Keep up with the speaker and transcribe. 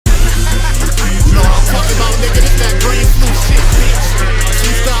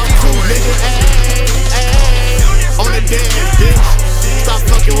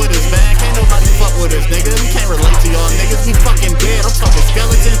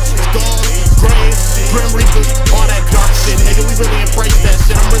grim reapers, all that dark shit, nigga. We really embrace that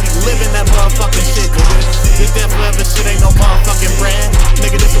shit. I'm really living that motherfucking shit, nigga. This death forever shit ain't no motherfucking brand,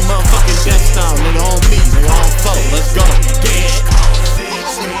 nigga. This a motherfucking death style, nigga. On me, nigga. On foe. Let's go.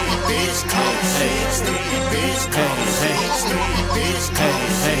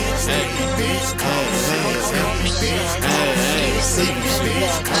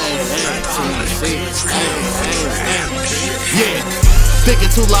 Yeah,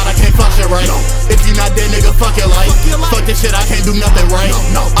 thinking too loud, I can't function right. If you not dead, nigga, fuck your life. Fuck this shit, I can't do nothing right.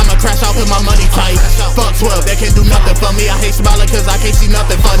 I'ma crash out, put my money tight. Fuck 12, they can't do nothing for me. I hate smiling cause I can't see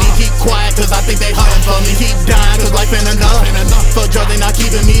nothing funny. Keep quiet cause I think they hunting for me. Keep dying cause life ain't enough. Fuck drugs, they not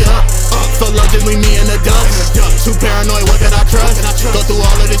keeping me up. So love just leave me in the dust. Too paranoid, what could I trust? Go through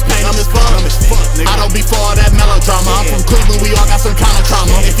all of this pain, I'm as fuck. I don't be for all that melodrama. I'm from Cleveland, we all got some kind of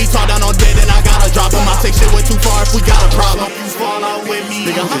trauma. If he talk down on dead, then I gotta drop him. I take shit way too far if we got a problem. You fall out with me,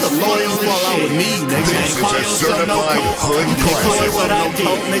 nigga, I'm the loyal fall out with me, nigga. Ain't call yourself no cold. You can't call it what I did,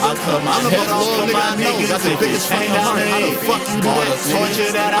 nigga. I cut my head off for my niggas. That's the biggest pain down there. How the fuck you do that? All the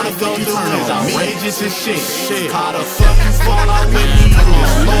torture that I go through is outrageous as shit. How the fuck you fall out with me? You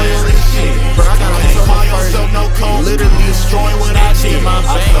just loyal as shit. Bro, I can't call yourself no cold. Literally destroy what I did. I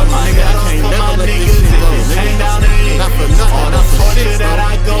cut my head off for my niggas. If it came down there, all the torture that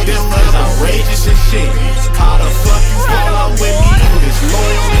I go through is outrageous as shit. How the fuck you fall out with me? You just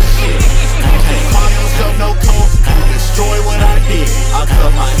loyal as shit. Can't call yourself no cold. You destroy what I did. I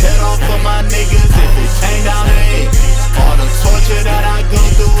cut my head off for my niggas. If it came down there, all the torture that I go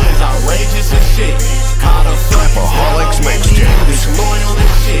through is outrageous as shit. How the fuck you fall out with me? You just loyal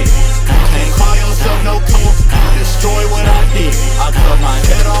as shit. Can't call yourself no cold. You destroy what I did. I cut my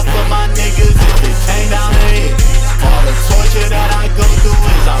head off for my niggas. If it came down there, all the torture that I go through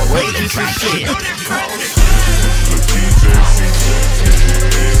is outrageous as shit.